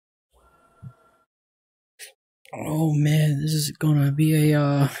Oh man, this is gonna be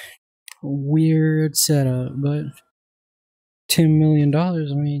a weird setup, but $10 million. I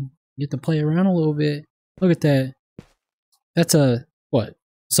mean, you get to play around a little bit. Look at that. That's a what?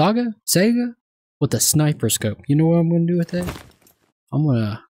 Sega with a sniper scope. You know what I'm gonna do with that? I'm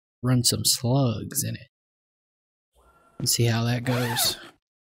gonna run some slugs in it and see how that goes.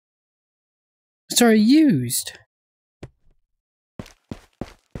 It's already used.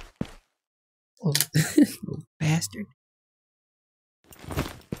 Little bastard.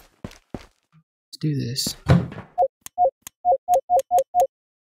 Let's do this.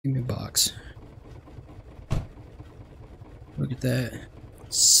 Give me a box. Look at that.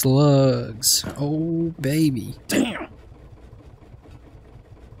 Slugs. Oh, baby. Damn.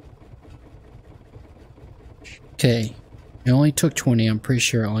 Okay. It only took 20. I'm pretty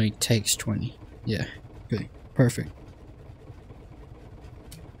sure it only takes 20. Yeah. Good. Perfect.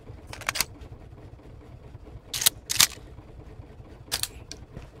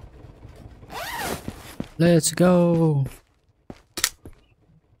 Let's go.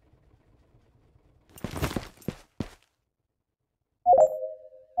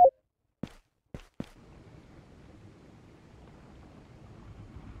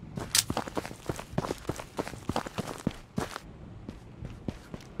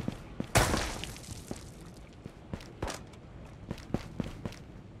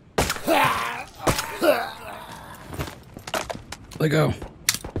 Let go.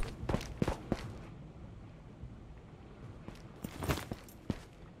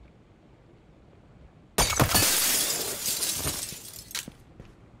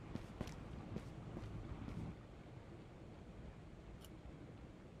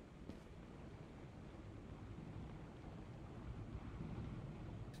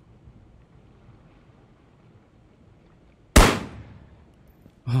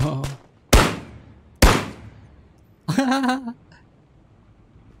 Oh.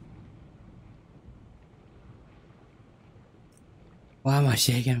 Why am I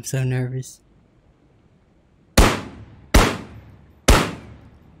shaking? I'm so nervous.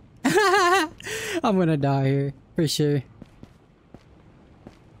 I'm gonna die here, for sure.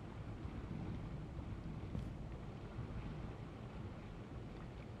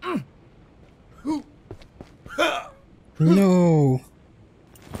 No.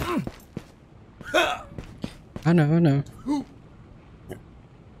 I know.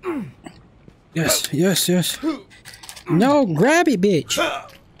 Yes. No, grab it, bitch.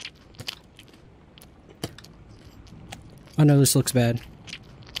 I know this looks bad.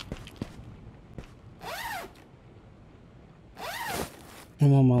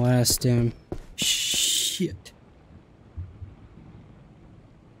 I'm on my last stem. Shit.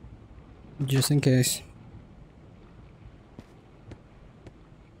 Just in case.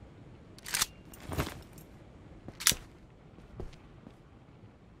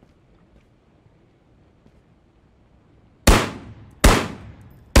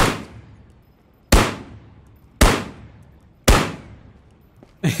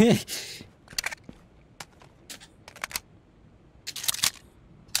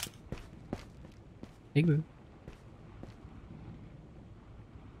 Big move.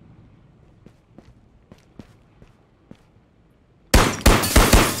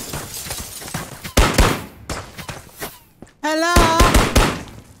 Hello.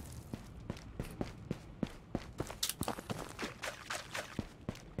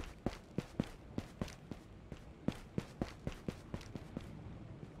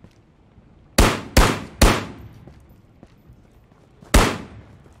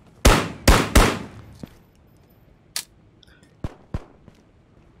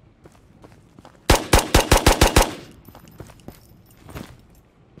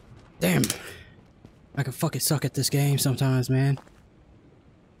 Damn. I can fucking suck at this game sometimes, man.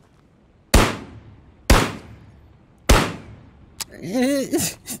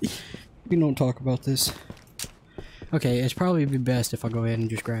 We don't talk about this. Okay, it's probably be best if I go ahead and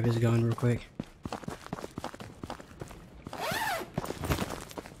just grab his gun real quick.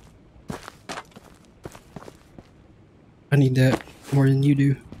 I need that more than you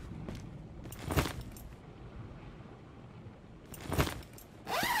do.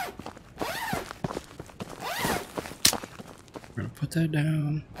 We're gonna put that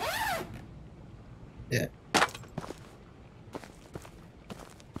down. Yeah.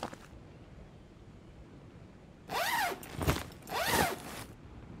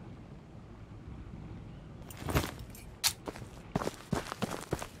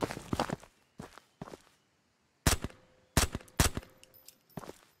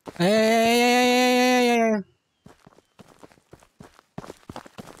 Hey.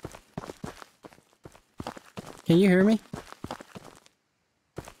 Can you hear me?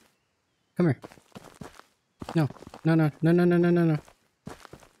 Come here. No. No, no, no, no, no, no, no, no.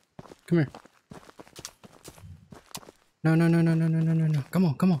 Come here. No, no, no, no, no, no, no, no, no. Come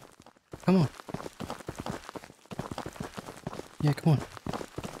on, come on. Come on. Yeah, come on.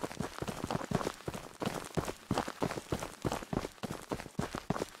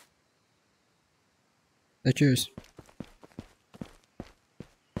 That's yours.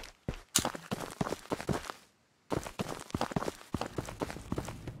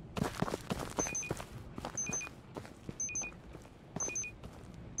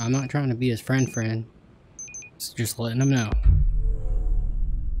 I'm not trying to be his friend. Just letting him know.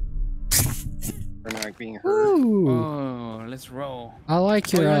 We're not being hurt. Ooh. Oh, let's roll. I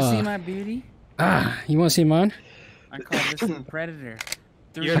like your. You wanna see my beauty? You want to see mine? I call this the Predator.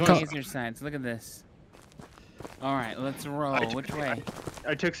 3 You guys laser sights. Look at this. All right, let's roll. Which way?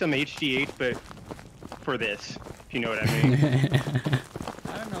 I took some HGH, but for this, if you know what I mean. I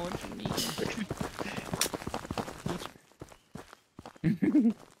don't know what you mean.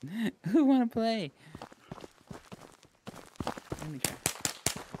 Who wanna play? Let me try.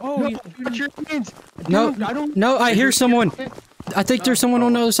 Oh, No, you put your hands. No, I don't. no, I hear someone. I think there's someone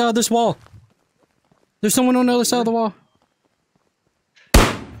on the other side of this wall. There's someone on the other side of the wall.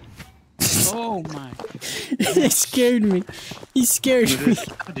 Oh my! He scared me. He scared me.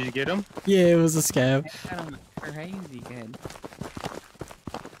 Did you get him? Yeah, it was a scab. I got him crazy good.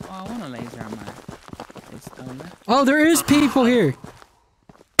 Oh, I want a laser on my. It's stolen. Oh, there is people here.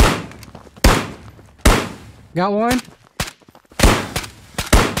 Got one.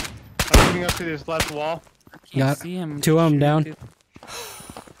 I'm moving up to this left wall. I can't Got see him. 2 of them down.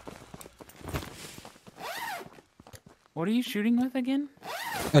 What are you shooting with again?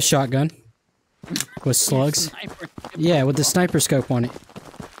 A shotgun. With slugs. Sniper. Yeah, with the sniper scope on it.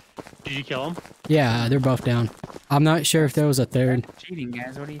 Did you kill him? Yeah, they're both down. I'm not sure if there was a third. Cheating,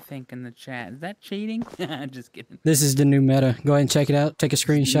 guys. What do you think in the chat? Is that cheating? Just kidding. This is the new meta. Go ahead and check it out. Take a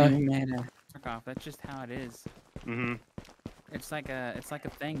screenshot. New meta. Fuck off. That's just how it is. Mm-hmm. It's like a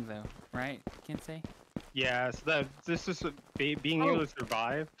thing though, right? Can't say. Yeah, so this is being able to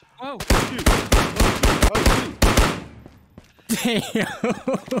survive. Whoa! Shoot. Oh, Damn.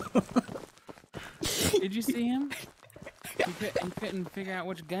 Did you see him? He couldn't figure out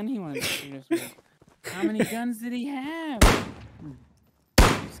which gun he wanted to shoot us with. How many guns did he have?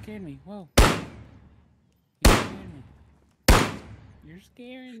 You scared me. Whoa! You scared me. You're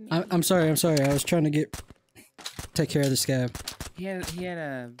scaring me. I'm sorry. I'm sorry. I was trying to take care of the scab. He had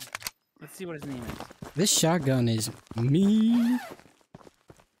a. Let's see what his name is. This shotgun is mean.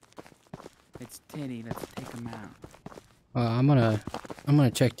 It's Titty. Let's take him out. I'm gonna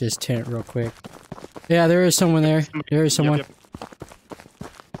check this tent real quick. Yeah, there is someone there. There is someone. Yep.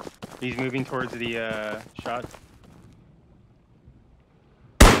 He's moving towards the shot.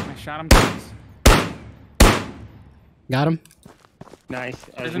 I shot him twice. Got him. Nice.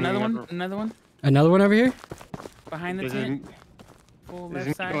 There's another one. Another one Another one over here. behind the tent. Full left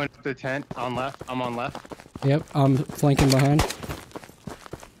Isn't side. going up the tent on left? I'm on left. Yep, I'm flanking behind.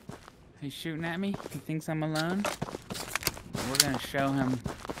 He's shooting at me. He thinks I'm alone. We're gonna show him.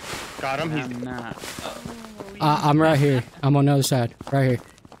 Got him. He's I'm not. I'm right here. I'm on the other side. Right here.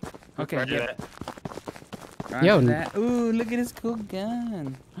 Okay. Roger Yep. that. Roger Yo. that. Ooh, look at his cool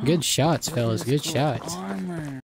gun. Good shots, Look at fellas. his Good cool shots. Armor.